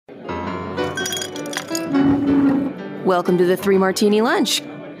Welcome to the Three Martini Lunch.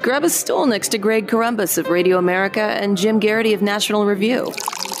 Grab a stool next to Greg Columbus of Radio America and Jim Garrity of National Review.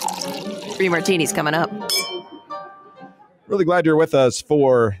 Three Martinis coming up. Really glad you're with us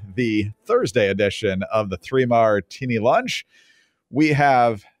for the Thursday edition of the Three Martini Lunch. We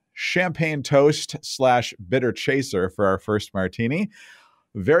have champagne toast / bitter chaser for our first martini.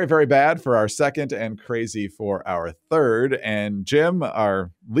 Very, very bad for our second, and crazy for our third. And Jim,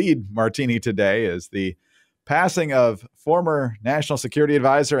 our lead martini today is the passing of former National Security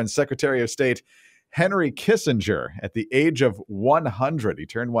Advisor and Secretary of State Henry Kissinger at the age of 100. He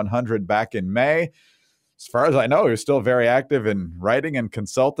turned 100 back in May. As far as I know, he was still very active in writing and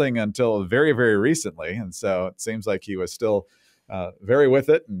consulting until very, very recently. And so it seems like he was still very with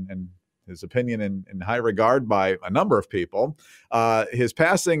it and his opinion in high regard by a number of people. His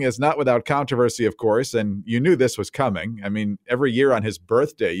passing is not without controversy, of course, and you knew this was coming. I mean, every year on his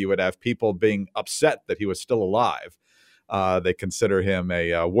birthday, you would have people being upset that he was still alive. They consider him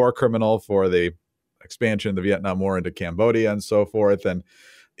a war criminal for the expansion of the Vietnam War into Cambodia and so forth, and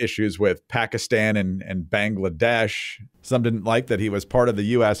issues with Pakistan and Bangladesh. Some didn't like that he was part of the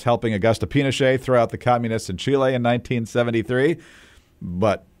U.S. helping Augusto Pinochet throw out the communists in Chile in 1973,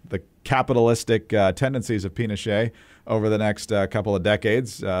 but the capitalistic tendencies of Pinochet over the next couple of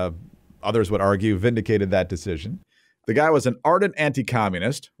decades, others would argue, vindicated that decision. The guy was an ardent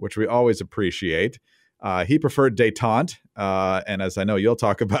anti-communist, which we always appreciate. He preferred détente, and as I know you'll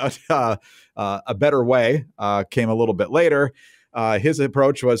talk about, a better way came a little bit later. His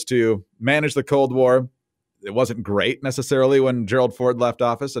approach was to manage the Cold War. It wasn't great necessarily when Gerald Ford left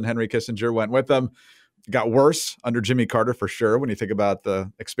office and Henry Kissinger went with them. It got worse under Jimmy Carter for sure, when you think about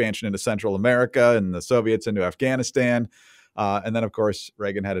the expansion into Central America and the Soviets into Afghanistan. And then, of course,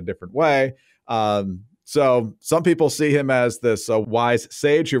 Reagan had a different way. So some people see him as this wise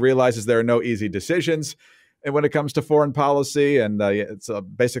sage who realizes there are no easy decisions. And when it comes to foreign policy, and it's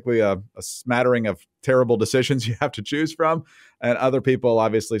basically a smattering of terrible decisions you have to choose from. And other people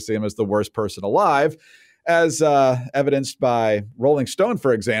obviously see him as the worst person alive, as evidenced by Rolling Stone,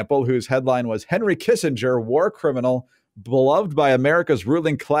 for example, whose headline was "Henry Kissinger, war criminal, beloved by America's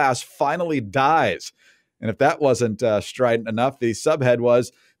ruling class, finally dies." And if that wasn't strident enough, the subhead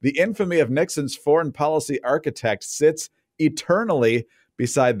was "The infamy of Nixon's foreign policy architect sits eternally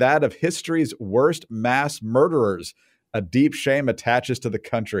beside that of history's worst mass murderers. A deep shame attaches to the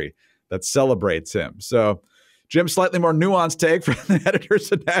country that celebrates him." So, Jim, slightly more nuanced take from the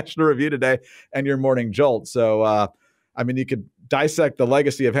editors of National Review today and your Morning Jolt. So, I mean, you could dissect the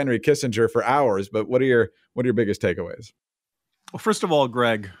legacy of Henry Kissinger for hours, but what are your biggest takeaways? Well, first of all,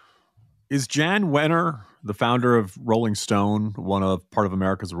 Greg, is Jan Wenner, the founder of Rolling Stone, part of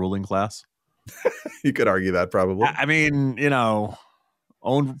America's ruling class? You could argue that probably. I mean,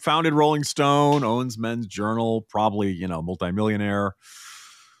 founded Rolling Stone, owns Men's Journal, probably, multimillionaire.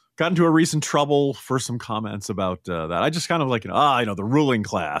 Got into a recent trouble for some comments about that. I just kind of like, the ruling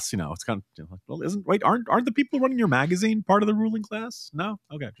class, it's kind of, well, aren't the people running your magazine part of the ruling class? No?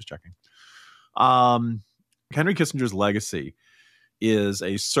 Okay, just checking. Henry Kissinger's legacy is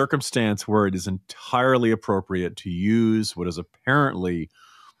a circumstance where it is entirely appropriate to use what is apparently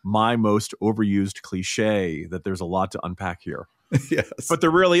my most overused cliche, that there's a lot to unpack here. Yes. But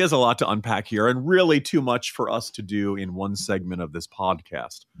there really is a lot to unpack here, and really too much for us to do in one segment of this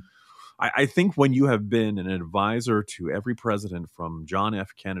podcast. I think when you have been an advisor to every president from John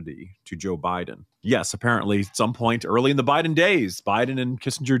F. Kennedy to Joe Biden, yes, apparently at some point early in the Biden days, Biden and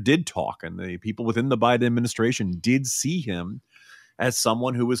Kissinger did talk, and the people within the Biden administration did see him as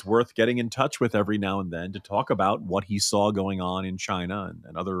someone who was worth getting in touch with every now and then to talk about what he saw going on in China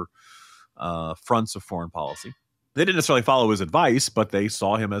and other fronts of foreign policy. They didn't necessarily follow his advice, but they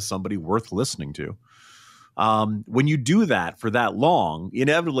saw him as somebody worth listening to. When you do that for that long,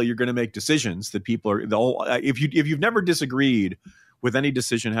 inevitably you're going to make decisions that people are. If you've never disagreed with any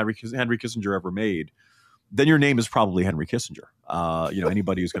decision Henry Kissinger ever made, then your name is probably Henry Kissinger.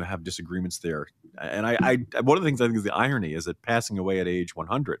 Anybody who's going to have disagreements there. And I one of the things I think is the irony is that passing away at age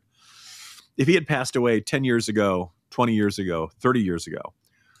 100, if he had passed away 10 years ago, 20 years ago, 30 years ago,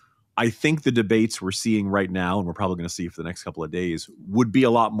 I think the debates we're seeing right now, and we're probably going to see for the next couple of days, would be a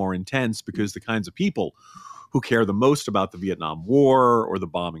lot more intense, because the kinds of people who care the most about the Vietnam War or the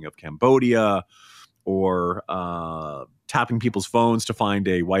bombing of Cambodia or tapping people's phones to find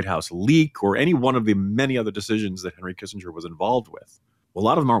a White House leak or any one of the many other decisions that Henry Kissinger was involved with, well, a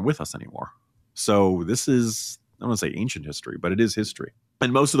lot of them aren't with us anymore. So this is, I don't want to say ancient history, but it is history.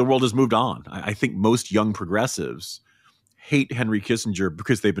 And most of the world has moved on. I think most young progressives hate Henry Kissinger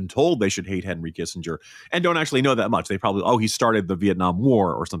because they've been told they should hate Henry Kissinger and don't actually know that much. They probably, he started the Vietnam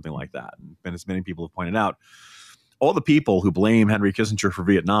War or something like that. And as many people have pointed out, all the people who blame Henry Kissinger for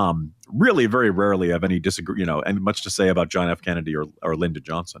Vietnam really very rarely have any and much to say about John F. Kennedy or Lyndon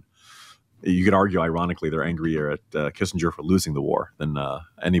Johnson. You could argue, ironically, they're angrier at Kissinger for losing the war than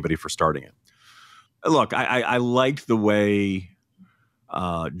anybody for starting it. Look, I like the way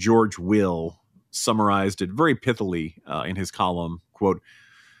George Will summarized it very pithily in his column, quote,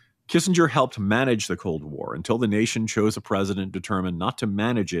 Kissinger helped manage the Cold War until the nation chose a president determined not to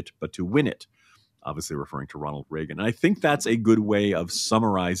manage it, but to win it. Obviously referring to Ronald Reagan. And I think that's a good way of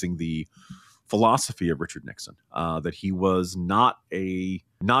summarizing the philosophy of Richard Nixon, that he was not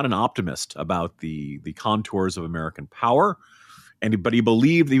an optimist about the contours of American power, but he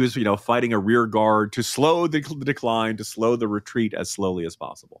believed he was fighting a rear guard to slow the decline, to slow the retreat as slowly as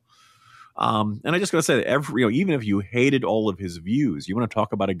possible. And I just got to say that even if you hated all of his views, you want to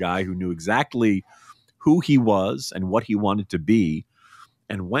talk about a guy who knew exactly who he was and what he wanted to be,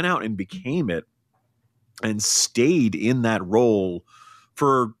 and went out and became it, and stayed in that role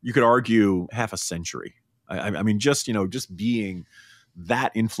for, you could argue, half a century. I mean, just being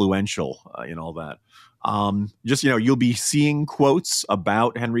that influential in all that. You'll be seeing quotes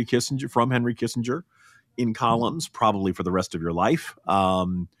about Henry Kissinger in columns, probably for the rest of your life.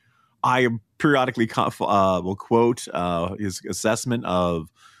 I periodically will quote his assessment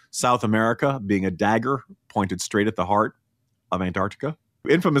of South America being a dagger pointed straight at the heart of Antarctica.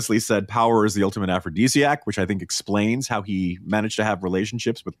 Infamously said power is the ultimate aphrodisiac, which I think explains how he managed to have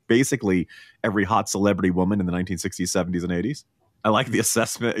relationships with basically every hot celebrity woman in the 1960s, 70s, and 80s. I like the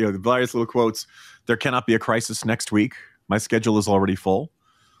assessment, the various little quotes. There cannot be a crisis next week. My schedule is already full.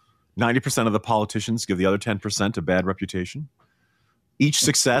 90% of the politicians give the other 10% a bad reputation. Each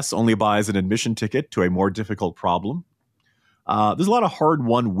success only buys an admission ticket to a more difficult problem. There's a lot of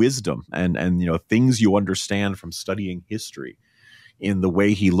hard-won wisdom and things you understand from studying history in the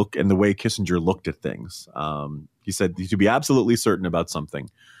way Kissinger looked at things. He said, to be absolutely certain about something,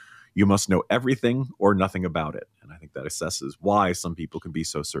 you must know everything or nothing about it. And I think that assesses why some people can be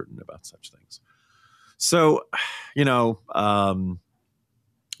so certain about such things. So, it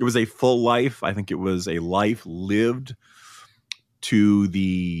was a full life. I think it was a life lived to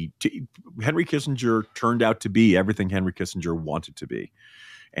Henry Kissinger turned out to be everything Henry Kissinger wanted to be.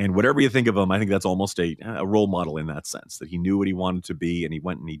 And whatever you think of him, I think that's almost a role model in that sense, that he knew what he wanted to be and he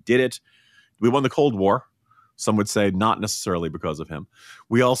went and he did it. We won the Cold War. Some would say not necessarily because of him.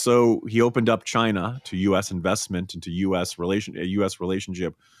 He opened up China to U.S. investment and to U.S.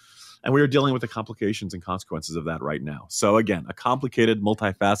 relationship. And we are dealing with the complications and consequences of that right now. So again, a complicated,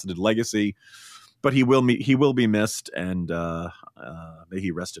 multifaceted legacy, but he will be missed, and may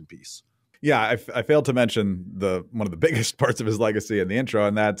he rest in peace. Yeah, I failed to mention one of the biggest parts of his legacy in the intro,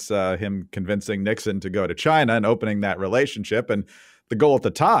 and that's him convincing Nixon to go to China and opening that relationship. And the goal at the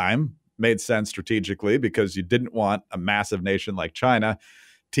time made sense strategically because you didn't want a massive nation like China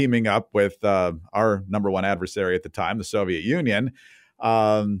teaming up with our number one adversary at the time, the Soviet Union.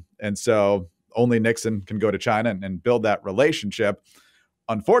 And so only Nixon can go to China and build that relationship.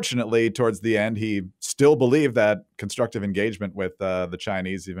 Unfortunately, towards the end, he still believed that constructive engagement with the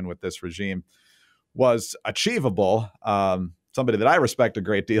Chinese, even with this regime, was achievable. Somebody that I respect a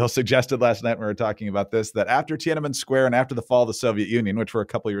great deal suggested last night when we were talking about this, that after Tiananmen Square and after the fall of the Soviet Union, which were a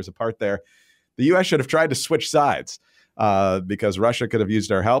couple years apart there, the U.S. should have tried to switch sides because Russia could have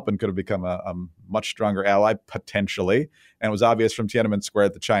used our help and could have become a much stronger ally, potentially. And it was obvious from Tiananmen Square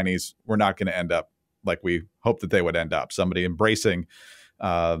that the Chinese were not going to end up like we hoped that they would end up, somebody embracing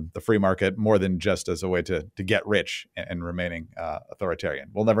the free market more than just as a way to get rich and remaining authoritarian.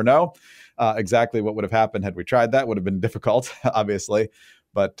 We'll never know exactly what would have happened had we tried that. Would have been difficult, obviously.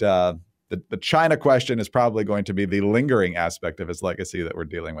 But the China question is probably going to be the lingering aspect of his legacy that we're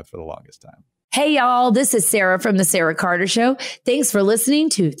dealing with for the longest time. Hey, y'all, this is Sarah from The Sarah Carter Show. Thanks for listening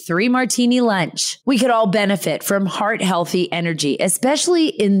to 3 Martini Lunch. We could all benefit from heart-healthy energy, especially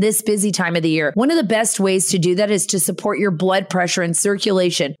in this busy time of the year. One of the best ways to do that is to support your blood pressure and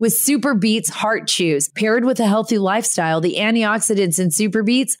circulation with Super Beets Heart Chews. Paired with a healthy lifestyle, the antioxidants in Super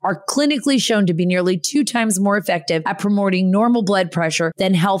Beets are clinically shown to be nearly 2 times more effective at promoting normal blood pressure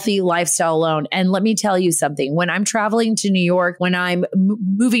than healthy lifestyle alone. And let me tell you something. When I'm traveling to New York, when I'm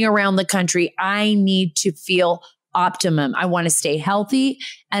moving around the country, I need to feel optimum. I want to stay healthy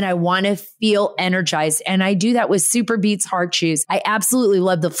and I want to feel energized. And I do that with Super Beets Heart Chews. I absolutely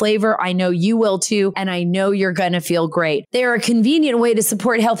love the flavor. I know you will too. And I know you're going to feel great. They're a convenient way to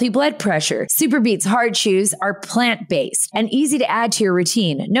support healthy blood pressure. Super Beets Heart Chews are plant-based and easy to add to your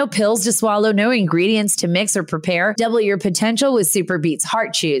routine. No pills to swallow, no ingredients to mix or prepare. Double your potential with Super Beets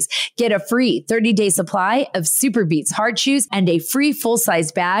Heart Chews. Get a free 30-day supply of Super Beets Heart Chews and a free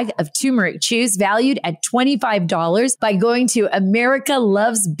full-size bag of turmeric chews valued at $25. $4 by going to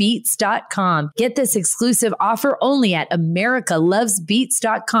americalovesbeats.com. Get this exclusive offer only at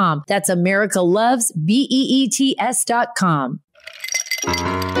americalovesbeats.com. That's americalovesbeats.com.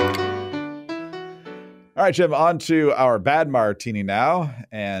 All right, Jim, on to our bad martini now.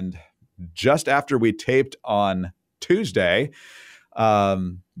 And just after we taped on Tuesday,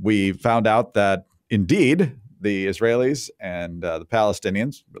 we found out that indeed the Israelis and the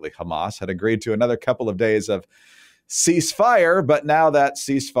Palestinians, really Hamas, had agreed to another couple of days of ceasefire. But now that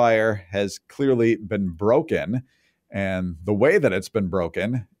ceasefire has clearly been broken. And the way that it's been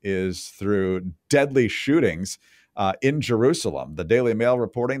broken is through deadly shootings in Jerusalem. The Daily Mail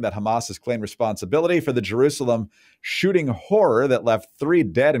reporting that Hamas has claimed responsibility for the Jerusalem shooting horror that left 3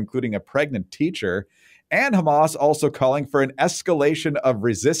 dead, including a pregnant teacher, and Hamas also calling for an escalation of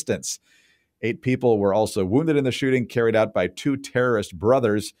resistance. 8 people were also wounded in the shooting carried out by 2 terrorist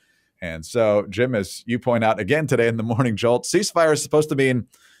brothers. And so, Jim, as you point out again today in the Morning Jolt, ceasefire is supposed to mean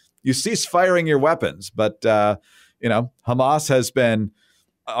you cease firing your weapons. But, Hamas has been,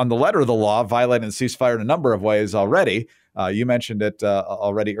 on the letter of the law, violating the ceasefire in a number of ways already. You mentioned it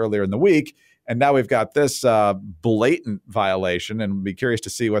already earlier in the week. And now we've got this blatant violation, and we'll be curious to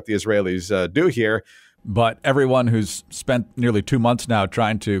see what the Israelis do here. But everyone who's spent nearly 2 months now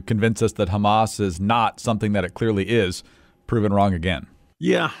trying to convince us that Hamas is not something that it clearly is, proven wrong again.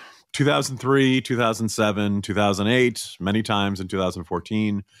 Yeah. 2003, 2007, 2008, many times in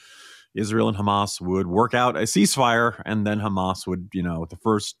 2014. Israel and Hamas would work out a ceasefire, and then Hamas would, the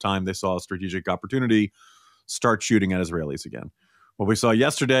first time they saw a strategic opportunity, start shooting at Israelis again. What we saw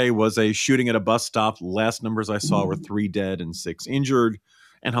yesterday was a shooting at a bus stop. Last numbers I saw were 3 dead and 6 injured,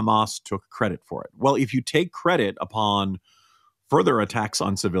 and Hamas took credit for it. Well, if you take credit upon further attacks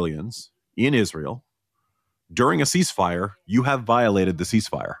on civilians in Israel during a ceasefire, you have violated the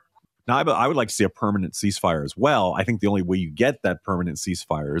ceasefire. Now, I would like to see a permanent ceasefire as well. I think the only way you get that permanent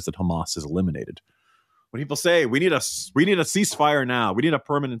ceasefire is that Hamas is eliminated. When people say we need a ceasefire now, we need a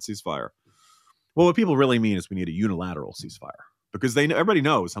permanent ceasefire. Well, what people really mean is we need a unilateral ceasefire, because everybody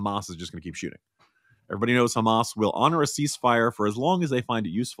knows Hamas is just going to keep shooting. Everybody knows Hamas will honor a ceasefire for as long as they find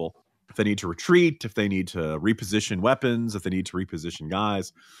it useful. If they need to retreat, if they need to reposition weapons, if they need to reposition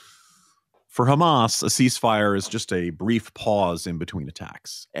guys. For Hamas, a ceasefire is just a brief pause in between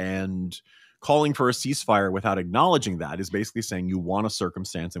attacks. And calling for a ceasefire without acknowledging that is basically saying you want a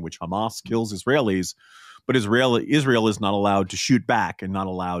circumstance in which Hamas kills Israelis, but Israel is not allowed to shoot back and not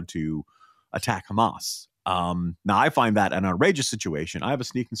allowed to attack Hamas. Now, I find that an outrageous situation. I have a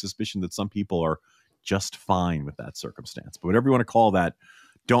sneaking suspicion that some people are just fine with that circumstance. But whatever you want to call that,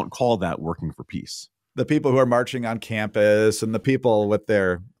 don't call that working for peace. The people who are marching on campus and the people with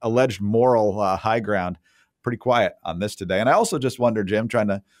their alleged moral high ground, pretty quiet on this today. And I also just wonder, Jim, trying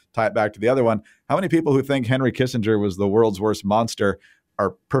to tie it back to the other one, how many people who think Henry Kissinger was the world's worst monster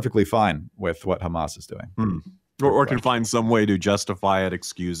are perfectly fine with what Hamas is doing? Or can find some way to justify it,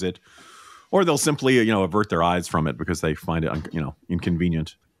 excuse it, or they'll simply, avert their eyes from it because they find it,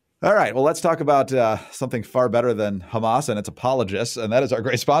 inconvenient. All right. Well, let's talk about something far better than Hamas and its apologists. And that is our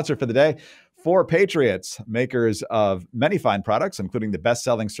great sponsor for the day, 4 Patriots, makers of many fine products, including the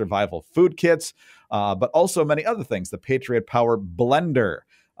best-selling survival food kits, but also many other things. The Patriot Power Blender,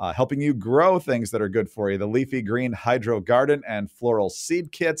 helping you grow things that are good for you. The Leafy Green Hydro Garden and Floral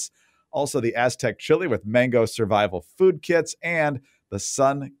Seed Kits. Also the Aztec Chili with Mango Survival Food Kits, and the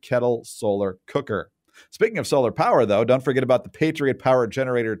Sun Kettle Solar Cooker. Speaking of solar power, though, don't forget about the Patriot Power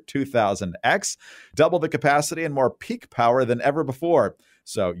Generator 2000X. Double the capacity and more peak power than ever before.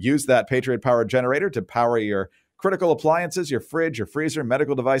 So use that Patriot Power Generator to power your critical appliances, your fridge, your freezer,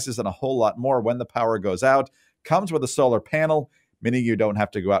 medical devices, and a whole lot more when the power goes out. Comes with a solar panel, meaning you don't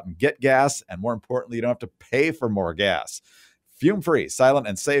have to go out and get gas. And more importantly, you don't have to pay for more gas. Fume-free, silent,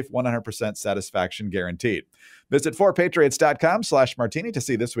 and safe, 100% satisfaction guaranteed. Visit 4patriots.com/martini to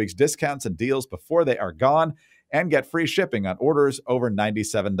see this week's discounts and deals before they are gone, and get free shipping on orders over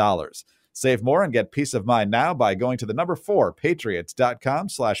 $97. Save more and get peace of mind now by going to the number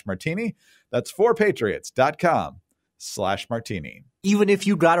 4patriots.com/martini. That's 4patriots.com/martini. Even if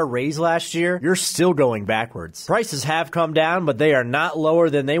you got a raise last year, you're still going backwards. Prices have come down, but they are not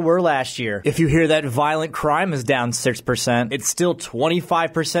lower than they were last year. If you hear that violent crime is down 6%, it's still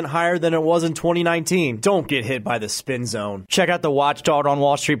 25% higher than it was in 2019. Don't get hit by the spin zone. Check out the Watchdog on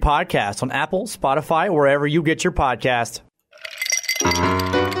Wall Street podcast on Apple, Spotify, wherever you get your podcast.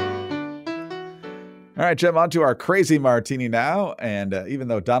 All right, Jim, on to our crazy martini now. And even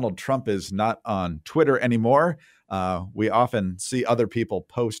though Donald Trump is not on Twitter anymore, we often see other people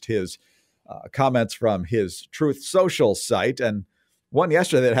post his comments from his Truth Social site. And one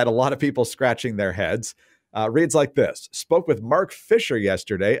yesterday that had a lot of people scratching their heads. Reads like this. Spoke with Mark Fisher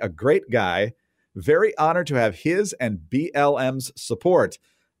yesterday, a great guy. Very honored to have his and BLM's support.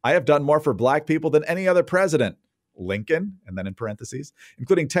 I have done more for Black people than any other president. Lincoln, and then in parentheses,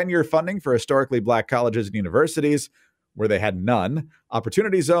 including 10-year funding for historically Black colleges and universities where they had none,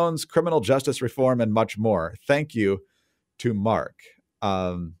 opportunity zones, criminal justice reform, and much more. Thank you to Mark.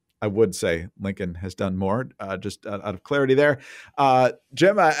 I would say Lincoln has done more, just out of clarity there.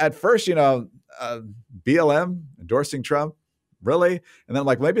 Jim, at first, BLM endorsing Trump, really? And then I'm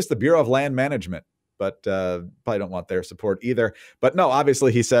like, maybe it's the Bureau of Land Management, but probably don't want their support either. But no,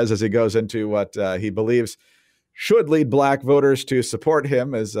 obviously he says as he goes into what he believes should lead Black voters to support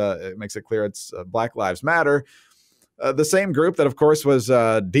him, as it makes it clear it's Black Lives Matter. The same group that, of course, was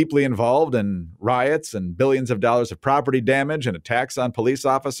deeply involved in riots and billions of dollars of property damage and attacks on police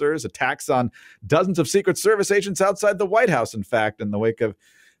officers, attacks on dozens of Secret Service agents outside the White House, in fact, in the wake of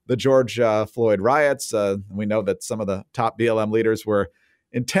the George Floyd riots. We know that some of the top BLM leaders were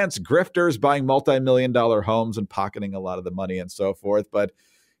intense grifters, buying multi-million-dollar homes and pocketing a lot of the money and so forth. But,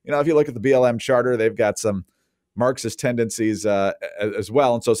 if you look at the BLM charter, they've got some Marxist tendencies as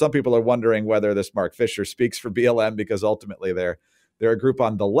well. And so some people are wondering whether this Mark Fisher speaks for BLM, because ultimately they're a group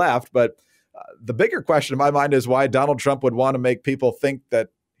on the left. But the bigger question in my mind is why Donald Trump would want to make people think that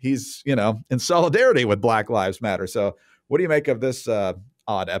he's, in solidarity with Black Lives Matter. So what do you make of this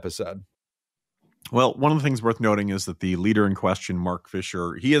odd episode? Well, one of the things worth noting is that the leader in question, Mark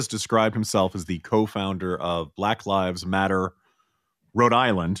Fisher, he has described himself as the co-founder of Black Lives Matter Rhode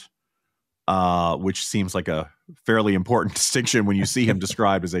Island, which seems like a fairly important distinction when you see him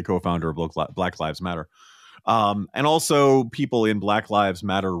described as a co-founder of Black Lives Matter. And also people in Black Lives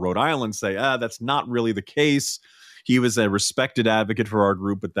Matter Rhode Island say, that's not really the case. He was a respected advocate for our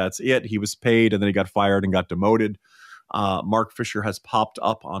group, but that's it. He was paid and then he got fired and got demoted. Mark Fisher has popped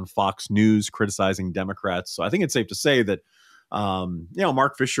up on Fox News criticizing Democrats. So I think it's safe to say that,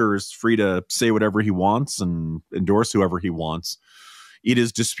 Mark Fisher is free to say whatever he wants and endorse whoever he wants. It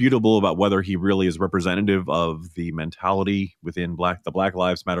is disputable about whether he really is representative of the mentality within the Black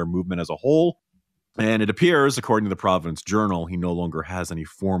Lives Matter movement as a whole. And it appears, according to the Providence Journal, he no longer has any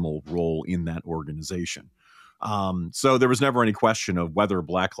formal role in that organization. So there was never any question of whether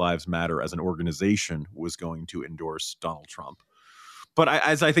Black Lives Matter as an organization was going to endorse Donald Trump. But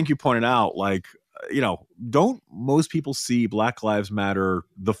as I think you pointed out, don't most people see Black Lives Matter,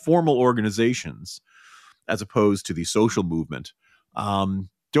 the formal organizations, as opposed to the social movement?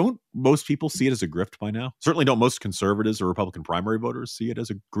 Don't most people see it as a grift by now? Certainly don't most conservatives or Republican primary voters see it as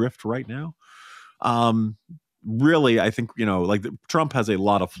a grift right now. Really, I think, Trump has a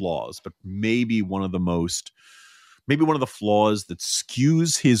lot of flaws, but maybe one of the flaws that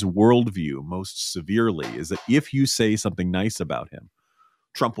skews his worldview most severely is that if you say something nice about him,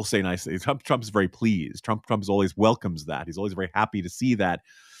 Trump will say nice things. Trump is very pleased. Trump is always welcomes that. He's always very happy to see that.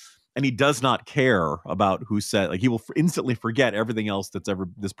 And he does not care about who said, he will instantly forget everything else that's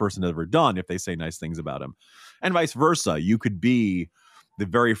this person has ever done if they say nice things about him. And vice versa. You could be the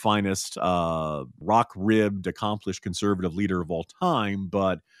very finest, rock-ribbed, accomplished conservative leader of all time,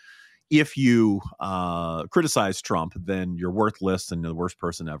 but if you criticize Trump, then you're worthless and the worst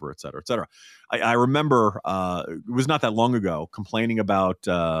person ever, et cetera, et cetera. I remember it was not that long ago complaining about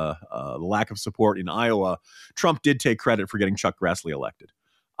the lack of support in Iowa. Trump did take credit for getting Chuck Grassley elected.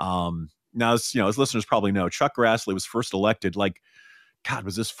 Now, as listeners probably know, Chuck Grassley was first elected,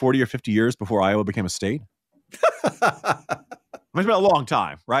 was this 40 or 50 years before Iowa became a state? It's been a long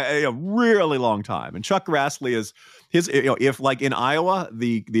time, right? A really long time. And Chuck Grassley is if in Iowa,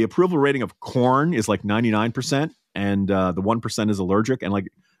 the approval rating of corn is 99% and the 1% is allergic. And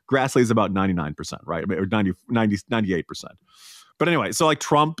Grassley is about 99%, right? Or 98%. But anyway, so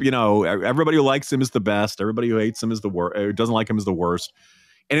Trump, everybody who likes him is the best. Everybody who hates him is the worst, doesn't like him is the worst.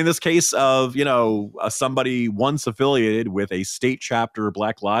 And in this case of, somebody once affiliated with a state chapter of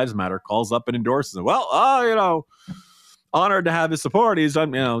Black Lives Matter calls up and endorses him. Well, honored to have his support. He's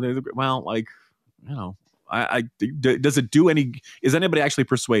done, does it do any, is anybody actually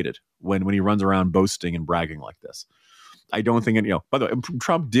persuaded when he runs around boasting and bragging like this? I don't think, by the way,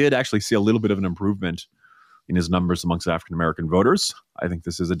 Trump did actually see a little bit of an improvement in his numbers amongst African-American voters. I think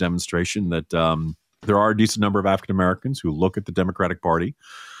this is a demonstration that there are a decent number of African-Americans who look at the Democratic Party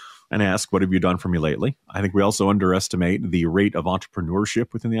and ask, what have you done for me lately? I think we also underestimate the rate of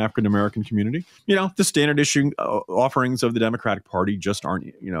entrepreneurship within the African-American community. The standard issue offerings of the Democratic Party just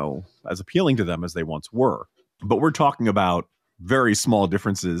aren't, as appealing to them as they once were. But we're talking about very small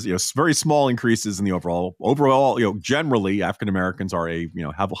differences, very small increases in the overall, generally African-Americans are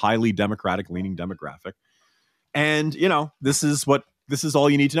have a highly Democratic leaning demographic. And, this is what this is all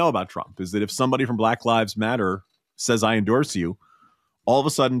you need to know about Trump, is that if somebody from Black Lives Matter says, I endorse you, all of a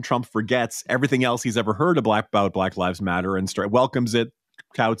sudden Trump forgets everything else he's ever heard about Black Lives Matter and welcomes it,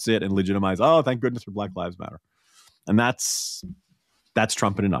 touts it, and legitimizes, oh, thank goodness for Black Lives Matter. And that's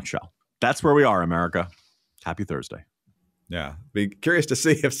Trump in a nutshell. That's where we are, America. Happy Thursday. Yeah. Be curious to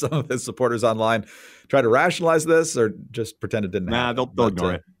see if some of his supporters online try to rationalize this or just pretend it didn't happen. They'll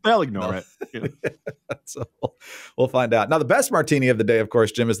ignore it. They'll ignore it. You know. So we'll find out. Now, the best martini of the day, of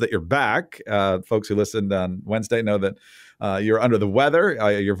course, Jim, is that you're back. Folks who listened on Wednesday know that you're under the weather.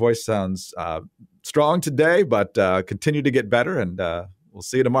 Your voice sounds strong today, but continue to get better, and we'll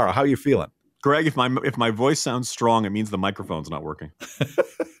see you tomorrow. How are you feeling? Greg, if my voice sounds strong, it means the microphone's not working.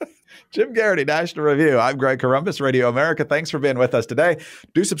 Jim Garrity, National Review. I'm Greg Corombos, Radio America. Thanks for being with us today.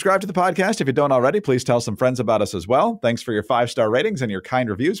 Do subscribe to the podcast. If you don't already, please tell some friends about us as well. Thanks for your 5-star ratings and your kind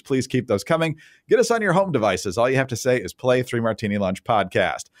reviews. Please keep those coming. Get us on your home devices. All you have to say is play 3 Martini Lunch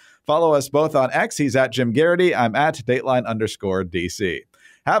podcast. Follow us both on X. He's at Jim Garrity. I'm at Dateline_DC.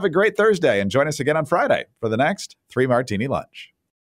 Have a great Thursday and join us again on Friday for the next 3 Martini Lunch.